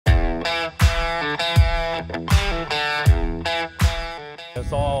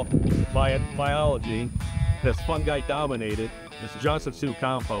all biology. That's fungi dominated. It's Johnson soup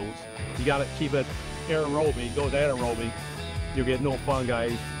compost. You got to keep it aerobic. Goes anaerobic. You'll get no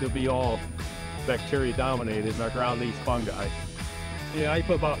fungi. It'll be all bacteria dominated around these fungi. Yeah, I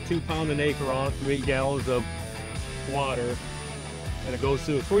put about 2 pounds an acre on, 3 gallons of water, and it goes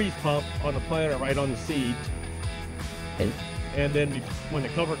through a freeze pump on the planter right on the seed. And then when the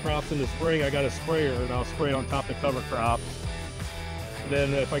cover crops in the spring, I got a sprayer, and I'll spray on top of the cover crops.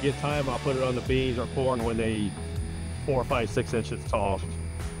 Then if I get time, I'll put it on the beans or corn when they 4, 5, 6 inches tall.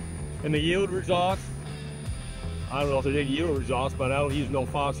 And the yield results, I don't know if they did yield results, but I don't use no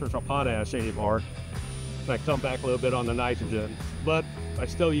phosphorus or potash anymore. I come back a little bit on the nitrogen, but I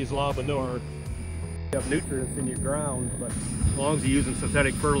still use a lot of manure. You have nutrients in your ground, but as long as you're using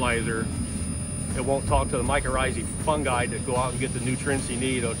synthetic fertilizer, it won't talk to the mycorrhizae fungi to go out and get the nutrients you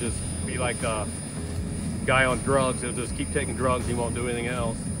need. It'll just be like a guy on drugs. He'll just keep taking drugs, he won't do anything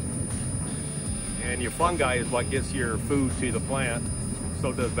else. And your fungi is what gets your food to the plant,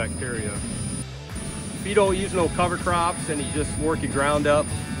 so does bacteria. If you don't use no cover crops and you just work your ground up,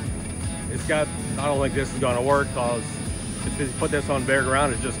 I don't think this is gonna work, because if you put this on bare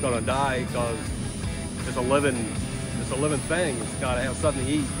ground, it's just gonna die, because it's a living thing. It's gotta have something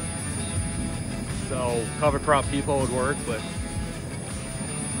to eat. So cover crop people would work, but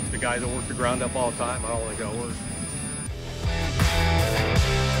the guys that work the ground up all the time, I don't think that'll work.